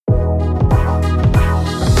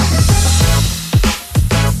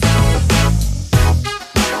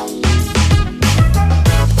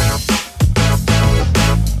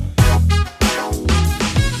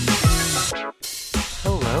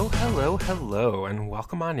Hello, and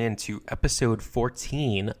welcome on into episode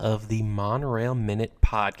 14 of the Monorail Minute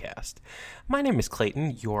Podcast. My name is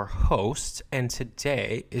Clayton, your host, and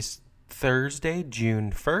today is Thursday,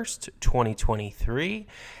 June 1st, 2023.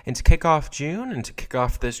 And to kick off June and to kick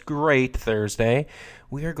off this great Thursday,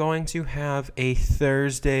 we are going to have a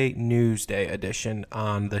Thursday Newsday edition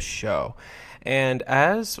on the show. And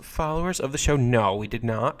as followers of the show know, we did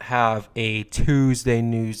not have a Tuesday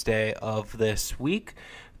Newsday of this week,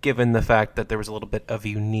 given the fact that there was a little bit of a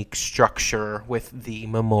unique structure with the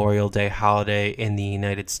Memorial Day holiday in the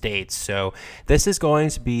United States. So this is going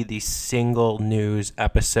to be the single news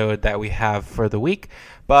episode that we have for the week.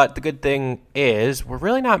 But the good thing is we're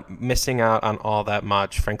really not missing out on all that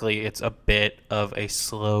much. Frankly, it's a bit of a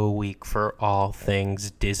slow week for all things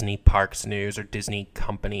Disney Parks news or Disney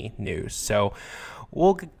Company news. So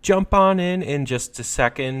we'll jump on in just a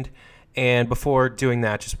second. And before doing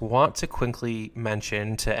that, just want to quickly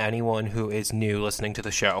mention to anyone who is new listening to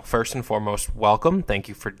the show, first and foremost, welcome. Thank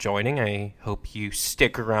you for joining. I hope you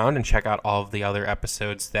stick around and check out all of the other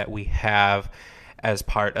episodes that we have as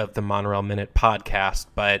part of the Monorail Minute Podcast.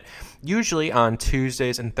 But usually on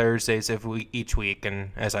Tuesdays and Thursdays of each week,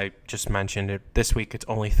 and as I just mentioned, this week it's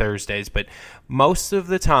only Thursdays, but most of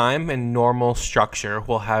the time in normal structure,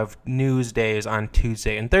 we'll have news days on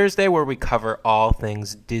Tuesday and Thursday where we cover all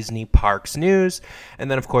things Disney Parks news.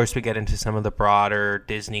 And then, of course, we get into some of the broader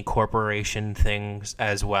Disney Corporation things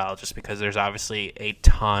as well, just because there's obviously a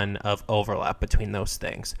ton of overlap between those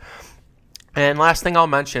things. And last thing I'll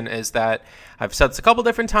mention is that I've said this a couple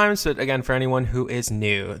different times, but again, for anyone who is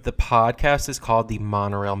new, the podcast is called the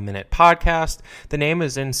Monorail Minute Podcast. The name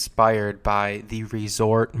is inspired by the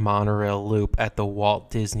resort monorail loop at the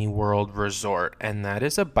Walt Disney World Resort, and that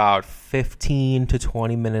is about 15 to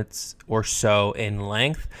 20 minutes or so in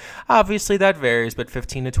length. Obviously, that varies, but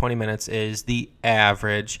 15 to 20 minutes is the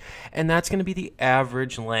average, and that's going to be the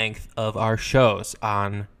average length of our shows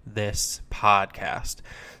on this podcast.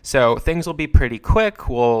 So things will be pretty quick.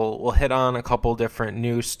 We'll hit on a couple different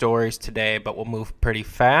news stories today, but we'll move pretty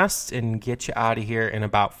fast and get you out of here in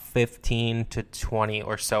about 15 to 20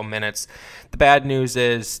 or so minutes. The bad news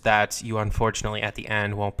is that you unfortunately at the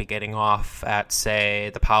end won't be getting off at, say,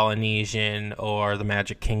 the Polynesian or the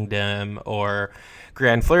Magic Kingdom or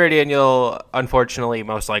Grand Floridian. You'll, unfortunately,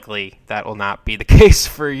 most likely that will not be the case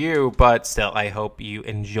for you, but still, I hope you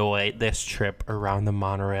enjoy this trip around the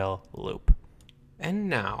monorail loop. And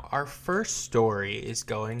now, our first story is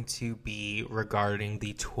going to be regarding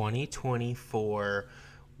the 2024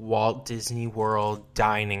 Walt Disney World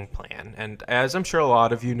dining plan. And as I'm sure a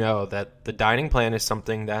lot of you know, that the dining plan is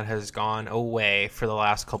something that has gone away for the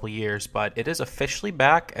last couple years, but it is officially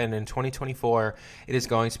back, and in 2024, it is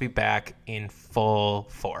going to be back in full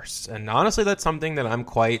force. And honestly, that's something that I'm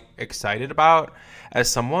quite excited about.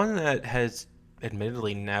 As someone that has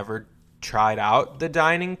admittedly never tried out the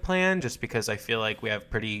dining plan, just because I feel like we have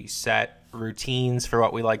pretty set routines for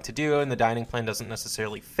what we like to do, and the dining plan doesn't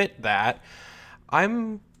necessarily fit that. I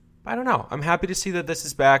don't know. I'm happy to see that this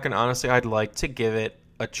is back, and honestly, I'd like to give it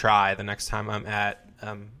a try the next time I'm at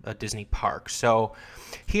a Disney park. So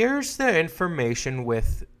here's the information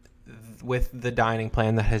with the dining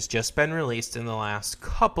plan that has just been released in the last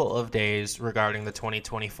couple of days regarding the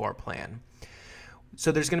 2024 plan.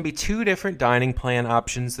 So there's going to be two different dining plan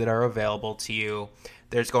options that are available to you.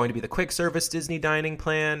 There's going to be the quick service Disney dining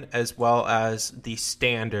plan as well as the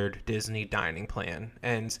standard Disney dining plan.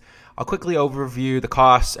 And I'll quickly overview the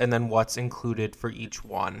costs and then what's included for each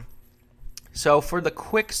one. So for the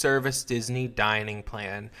quick service Disney dining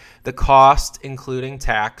plan, the cost including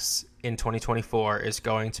tax in 2024 is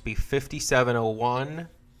going to be $57.01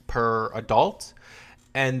 per adult,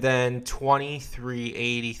 and then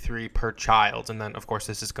 $23.83 per child. And then, of course,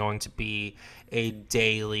 this is going to be a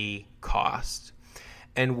daily cost.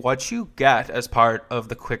 And what you get as part of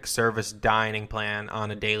the quick service dining plan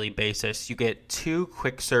on a daily basis, you get 2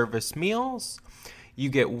 quick service meals, you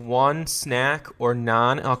get 1 snack or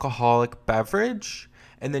non-alcoholic beverage,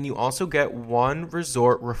 and then you also get 1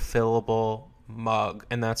 resort refillable mug,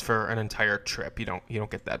 and that's for an entire trip. You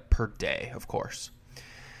don't get that per day, of course.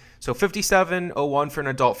 So $57.01 for an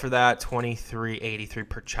adult for that, $23.83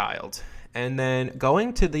 per child. And then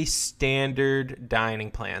going to the standard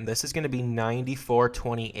dining plan, this is going to be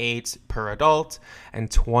 $94.28 per adult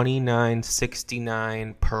and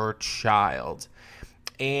 $29.69 per child.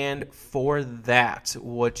 And for that,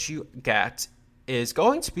 what you get is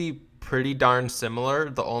going to be pretty darn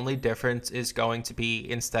similar. The only difference is going to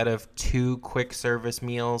be, instead of 2 quick service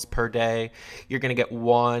meals per day, you're going to get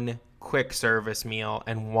 1 quick service meal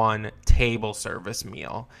and 1 table service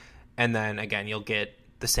meal. And then again, you'll get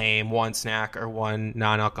the same, one snack or one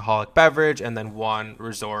non-alcoholic beverage, and then one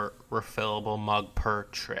resort refillable mug per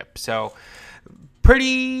trip. So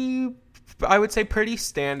I would say pretty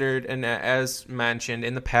standard. And as mentioned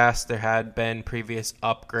in the past, there had been previous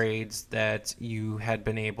upgrades that you had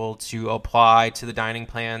been able to apply to the dining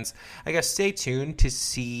plans. I guess stay tuned to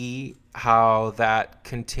see how that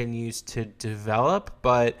continues to develop.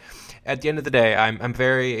 But at the end of the day, I'm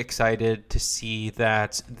very excited to see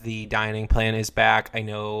that the dining plan is back. I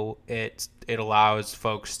know it allows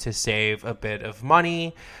folks to save a bit of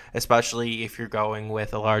money, especially if you're going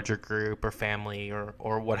with a larger group or family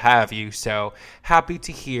or what have you. So happy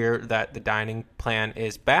to hear that the dining plan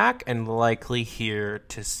is back and likely here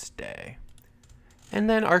to stay. And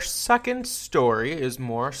then our second story is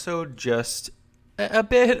more so just a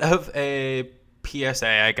bit of a PSA,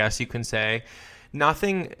 I guess you can say.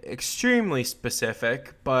 Nothing extremely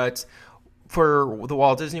specific, but for the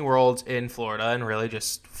Walt Disney World in Florida, and really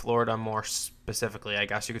just Florida more specifically, I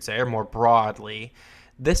guess you could say, or more broadly,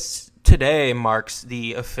 this today marks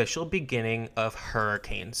the official beginning of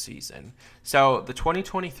hurricane season. So the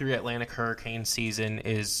 2023 Atlantic hurricane season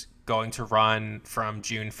is going to run from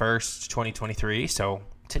June 1st, 2023, so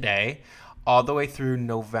today, all the way through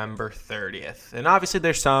November 30th. And obviously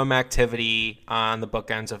there's some activity on the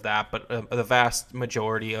bookends of that, but the vast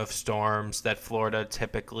majority of storms that Florida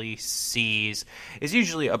typically sees is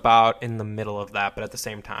usually about in the middle of that. But at the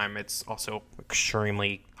same time, it's also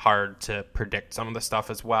extremely hard to predict some of the stuff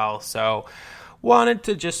as well. So wanted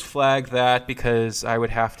to just flag that because I would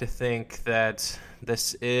have to think that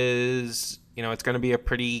this is, it's going to be a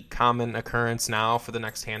pretty common occurrence now for the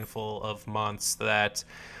next handful of months that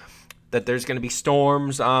there's going to be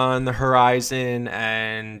storms on the horizon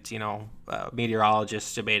and,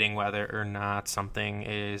 meteorologists debating whether or not something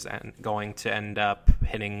is going to end up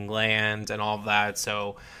hitting land and all of that.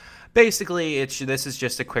 So basically, this is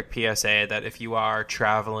just a quick PSA that if you are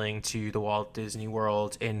traveling to the Walt Disney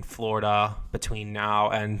World in Florida between now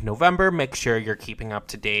and November, make sure you're keeping up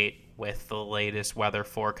to date with the latest weather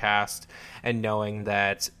forecast and knowing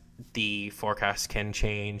that the forecast can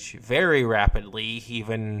change very rapidly,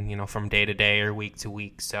 even, from day to day or week to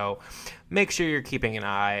week. So make sure you're keeping an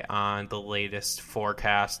eye on the latest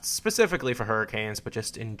forecasts, specifically for hurricanes, but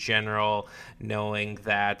just in general, knowing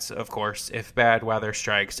that, of course, if bad weather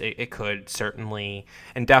strikes, it could certainly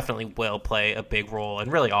and definitely will play a big role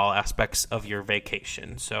in really all aspects of your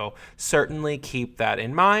vacation. So certainly keep that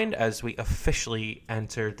in mind as we officially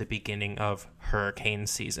enter the beginning of hurricane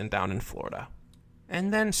season down in Florida.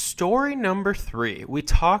 And then story number 3, we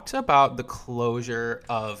talked about the closure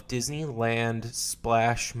of Disneyland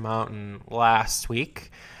Splash Mountain last week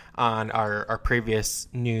on our previous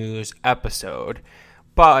news episode.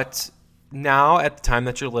 But now at the time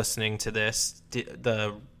that you're listening to this,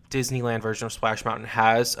 the Disneyland version of Splash Mountain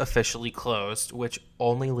has officially closed, which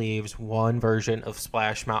only leaves one version of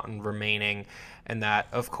Splash Mountain remaining. And that,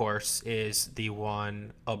 of course, is the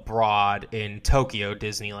one abroad in Tokyo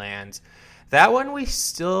Disneyland. That one we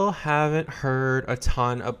still haven't heard a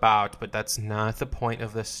ton about, but that's not the point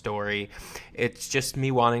of this story. It's just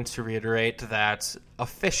me wanting to reiterate that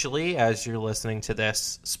officially, as you're listening to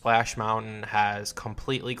this, Splash Mountain has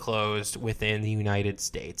completely closed within the United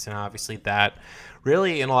States. And obviously that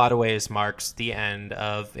really, in a lot of ways, marks the end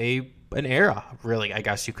of an era, really, I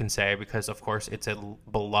guess you can say, because, of course, it's a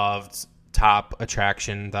beloved top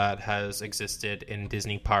attraction that has existed in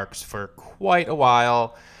Disney parks for quite a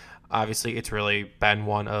while. Obviously, it's really been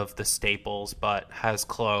one of the staples, but has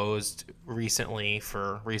closed recently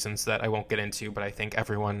for reasons that I won't get into, but I think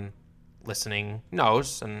everyone listening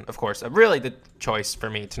knows. And of course, really the choice for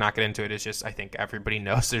me to not get into it is just I think everybody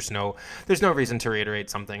knows. There's no reason to reiterate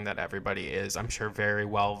something that everybody is, I'm sure, very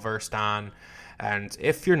well versed on. And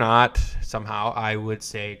if you're not, somehow, I would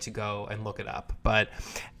say to go and look it up. But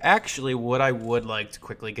actually, what I would like to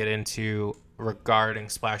quickly get into regarding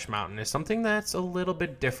Splash Mountain is something that's a little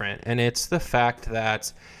bit different. And it's the fact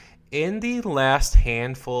that in the last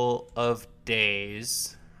handful of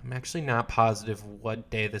days, I'm actually not positive what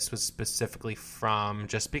day this was specifically from,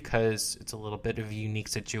 just because it's a little bit of a unique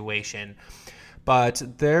situation. But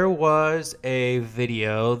there was a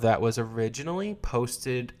video that was originally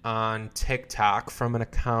posted on TikTok from an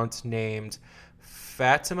account named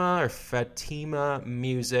Fatima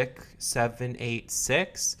Music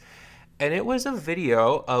 786. And it was a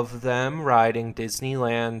video of them riding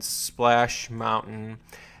Disneyland Splash Mountain.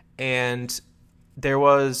 And there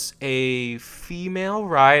was a female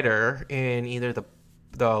rider in either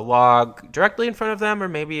the log directly in front of them or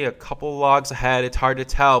maybe a couple logs ahead. It's hard to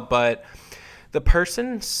tell, but the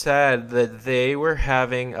person said that they were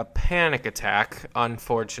having a panic attack,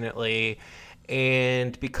 unfortunately,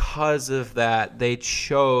 And because of that, they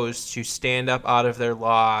chose to stand up out of their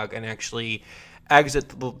log and actually exit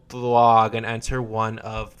the log and enter one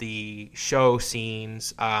of the show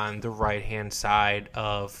scenes on the right-hand side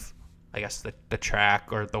of, I guess, the track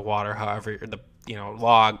or the water, however, or the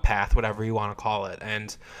log path, whatever you want to call it.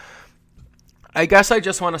 And I guess I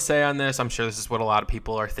just want to say on this, I'm sure this is what a lot of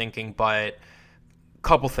people are thinking, but a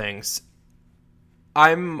couple things.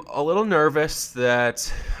 I'm a little nervous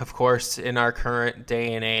that, of course, in our current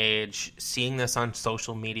day and age, seeing this on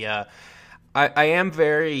social media, I am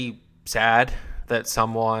very sad that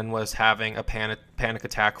someone was having a panic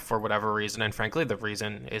attack for whatever reason, and frankly, the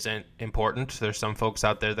reason isn't important. There's some folks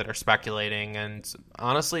out there that are speculating, and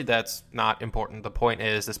honestly, that's not important. The point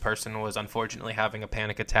is, this person was unfortunately having a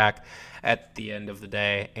panic attack at the end of the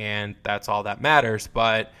day, and that's all that matters.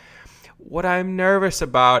 But what I'm nervous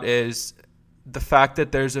about is the fact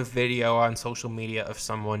that there's a video on social media of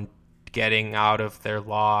someone getting out of their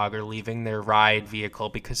log or leaving their ride vehicle,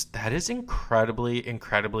 because that is incredibly,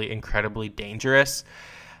 incredibly, incredibly dangerous.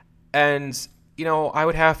 And, I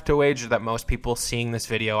would have to wager that most people seeing this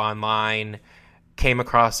video online came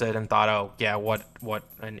across it and thought, oh, yeah, what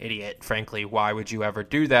an idiot, frankly. Why would you ever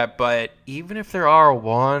do that? But even if there are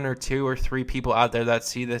 1 or 2 or 3 people out there that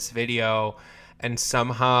see this video and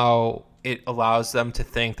somehow it allows them to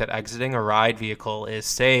think that exiting a ride vehicle is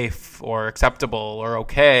safe or acceptable or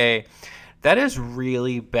okay, that is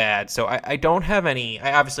really bad. So I don't have I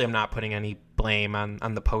obviously am not putting any blame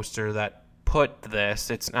on the poster that put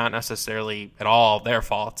this. It's not necessarily at all their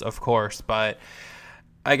fault, of course, but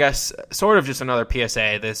I guess sort of just another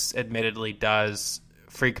PSA. This admittedly does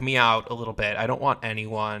freak me out a little bit. I don't want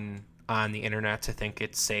anyone on the internet to think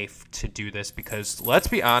it's safe to do this, because let's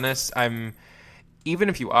be honest, even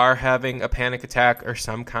if you are having a panic attack or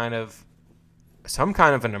some kind of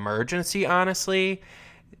an emergency, honestly,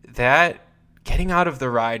 that getting out of the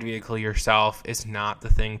ride vehicle yourself is not the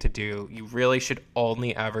thing to do. You really should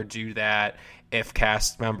only ever do that if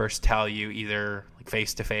cast members tell you, either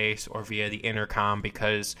face to face or via the intercom,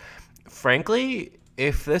 because frankly,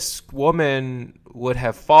 if this woman would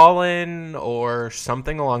have fallen or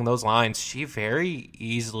something along those lines, she very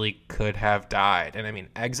easily could have died. And I mean,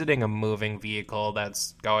 exiting a moving vehicle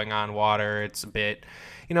that's going on water, it's a bit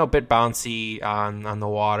bouncy on the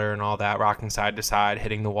water and all that, rocking side to side,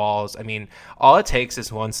 hitting the walls. I mean, all it takes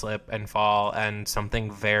is one slip and fall, and something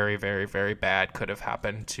very, very, very bad could have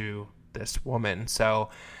happened to this woman. So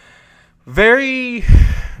very,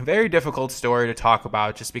 very difficult story to talk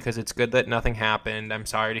about, just because it's good that nothing happened. I'm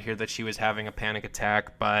sorry to hear that she was having a panic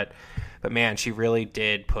attack, but man, she really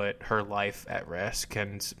did put her life at risk,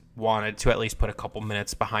 and wanted to at least put a couple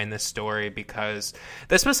minutes behind this story, because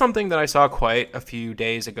this was something that I saw quite a few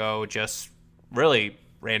days ago, just really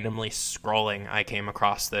randomly scrolling. I came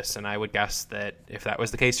across this, and I would guess that if that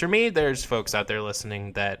was the case for me, there's folks out there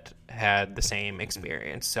listening that had the same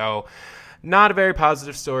experience. So not a very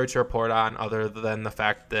positive story to report on, other than the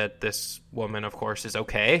fact that this woman, of course, is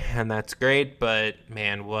okay, and that's great. But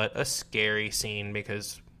man, what a scary scene,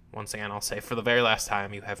 because once again, I'll say for the very last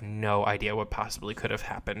time, you have no idea what possibly could have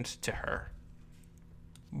happened to her.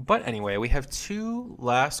 But anyway, we have 2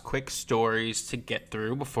 last quick stories to get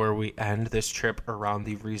through before we end this trip around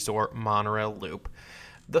the resort monorail loop.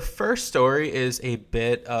 The first story is a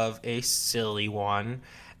bit of a silly one,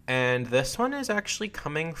 and this one is actually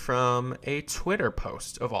coming from a Twitter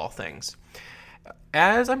post, of all things.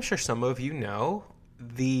 As I'm sure some of you know,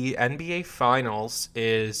 the NBA Finals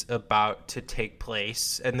is about to take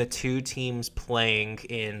place, and the 2 teams playing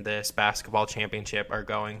in this basketball championship are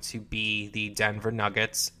going to be the Denver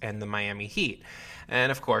Nuggets and the Miami Heat.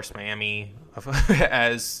 And of course, Miami,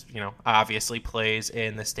 as you know, obviously plays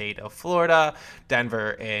in the state of Florida,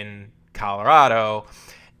 Denver in Colorado.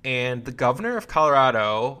 And the governor of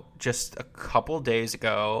Colorado, just a couple days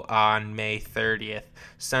ago on May 30th,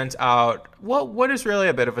 sent out what is really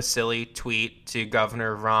a bit of a silly tweet to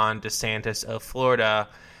Governor Ron DeSantis of Florida.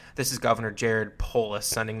 This is Governor Jared Polis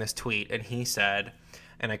sending this tweet, and he said,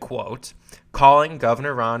 and I quote, "Calling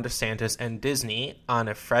Governor Ron DeSantis and Disney on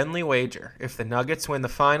a friendly wager. If the Nuggets win the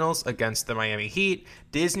finals against the Miami Heat,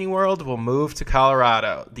 Disney World will move to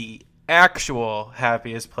Colorado, the actual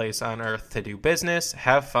happiest place on earth to do business,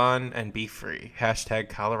 have fun, and be free. Hashtag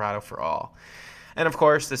Colorado for all." And of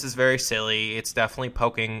course, this is very silly. It's definitely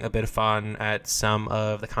poking a bit of fun at some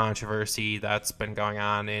of the controversy that's been going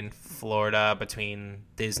on in Florida between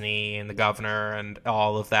Disney and the governor and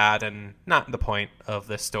all of that, and not the point of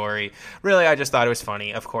this story. Really, I just thought it was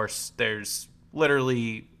funny. Of course, there's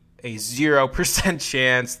literally a 0%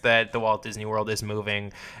 chance that the Walt Disney World is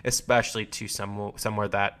moving, especially to somewhere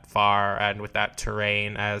that far and with that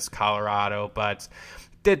terrain as Colorado. But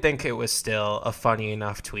did think it was still a funny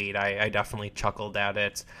enough tweet. I definitely chuckled at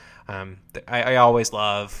it. I always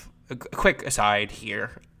love, a quick aside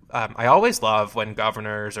here, I always love when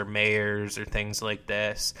governors or mayors or things like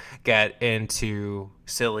this get into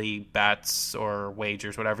silly bets or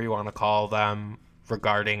wagers, whatever you want to call them,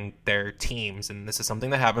 regarding their teams. And this is something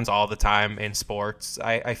that happens all the time in sports,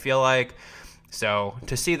 I feel like. So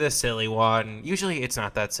to see this silly one, usually it's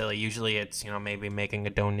not that silly. Usually it's, maybe making a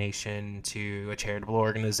donation to a charitable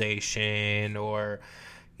organization or,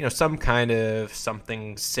 some kind of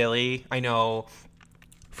something silly. I know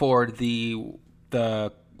for the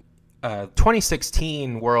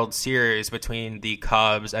 2016 World Series between the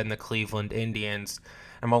Cubs and the Cleveland Indians,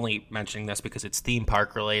 I'm only mentioning this because it's theme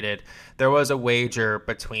park related, there was a wager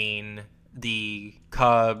between the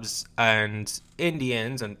Cubs and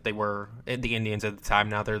Indians, and they were the Indians at the time.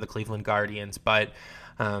 Now they're the Cleveland Guardians. But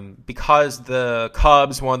because the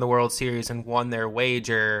Cubs won the World Series and won their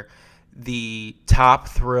wager, the Top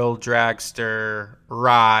Thrill Dragster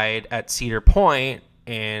ride at Cedar Point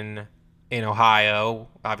in Ohio,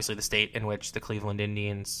 obviously the state in which the Cleveland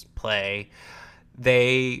Indians play,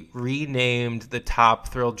 they renamed the Top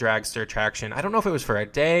Thrill Dragster attraction. I don't know if it was for a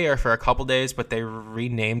day or for a couple days, but they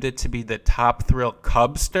renamed it to be the Top Thrill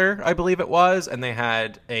Cubster, I believe it was, and they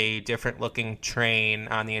had a different looking train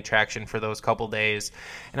on the attraction for those couple days.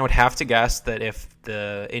 And I would have to guess that if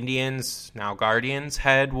the Indians, now Guardians,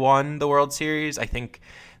 had won the World Series, I think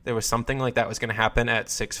there was something like that was going to happen at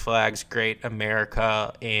Six Flags Great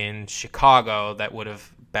America in Chicago that would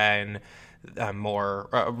have been more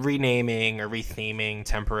renaming or retheming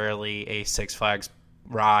temporarily a Six Flags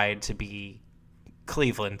ride to be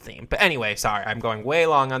Cleveland themed. But anyway, sorry, I'm going way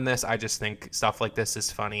long on this. I just think stuff like this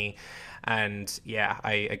is funny. And yeah,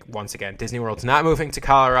 I once again, Disney World's not moving to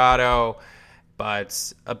Colorado,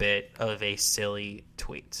 but a bit of a silly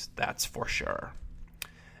tweet, that's for sure.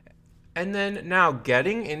 And then now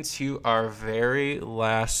getting into our very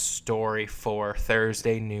last story for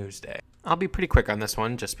Thursday Newsday. I'll be pretty quick on this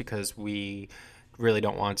one just because we really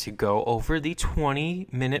don't want to go over the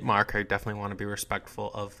 20-minute mark. I definitely want to be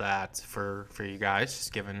respectful of that for you guys,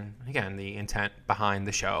 just given, again, the intent behind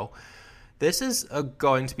the show. This is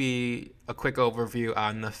going to be a quick overview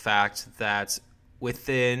on the fact that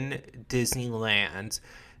within Disneyland,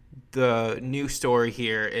 the new story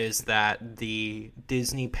here is that the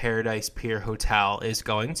Disney Paradise Pier Hotel is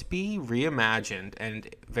going to be reimagined,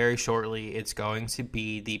 and very shortly it's going to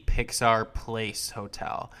be the Pixar Place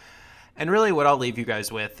Hotel. And really what I'll leave you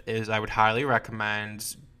guys with is I would highly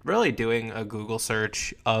recommend really doing a Google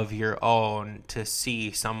search of your own to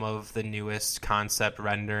see some of the newest concept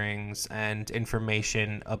renderings and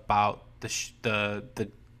information about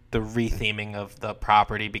the retheming of the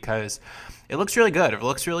property, because it looks really good. It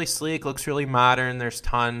looks really sleek, looks really modern. There's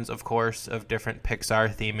tons, of course, of different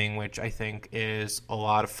Pixar theming, which I think is a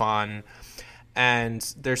lot of fun. And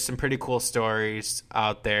there's some pretty cool stories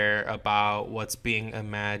out there about what's being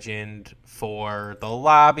imagined for the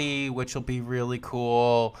lobby, which will be really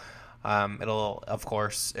cool. It'll, of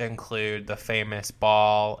course, include the famous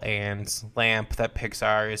ball and lamp that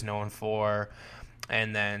Pixar is known for.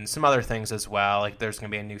 And then some other things as well, like there's going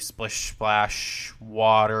to be a new Splish Splash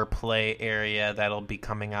water play area that'll be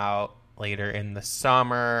coming out later in the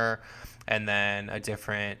summer. And then a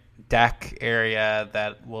different deck area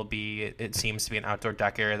that will be, it seems to be an outdoor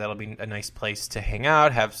deck area that'll be a nice place to hang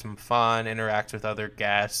out, have some fun, interact with other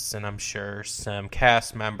guests, and I'm sure some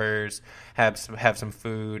cast members, have some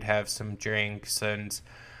food, have some drinks, and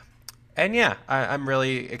yeah, I'm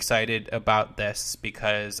really excited about this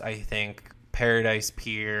because I think Paradise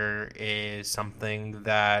Pier is something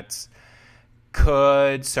that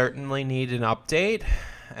could certainly need an update,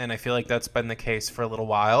 and I feel like that's been the case for a little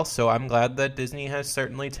while, so I'm glad that Disney has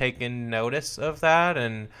certainly taken notice of that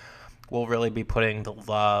and will really be putting the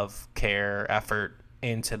love, care, effort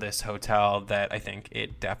into this hotel that I think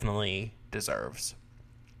it definitely deserves.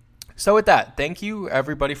 So with that, thank you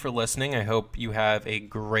everybody for listening. I hope you have a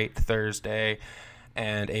great Thursday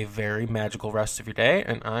and a very magical rest of your day,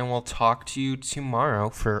 and I will talk to you tomorrow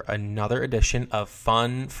for another edition of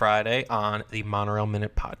Fun Friday on the Monorail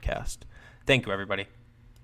Minute Podcast. Thank you, everybody.